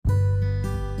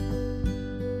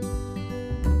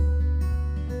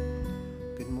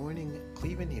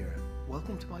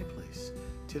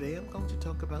Today I'm going to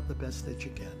talk about the best that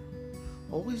you can.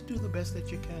 Always do the best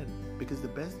that you can, because the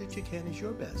best that you can is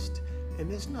your best,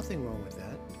 and there's nothing wrong with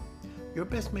that. Your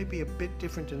best may be a bit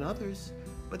different than others,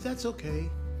 but that's okay.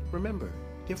 Remember,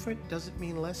 different doesn't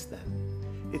mean less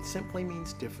than. It simply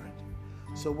means different.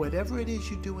 So whatever it is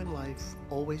you do in life,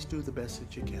 always do the best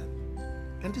that you can.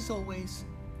 And as always,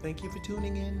 thank you for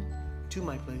tuning in to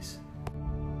my place.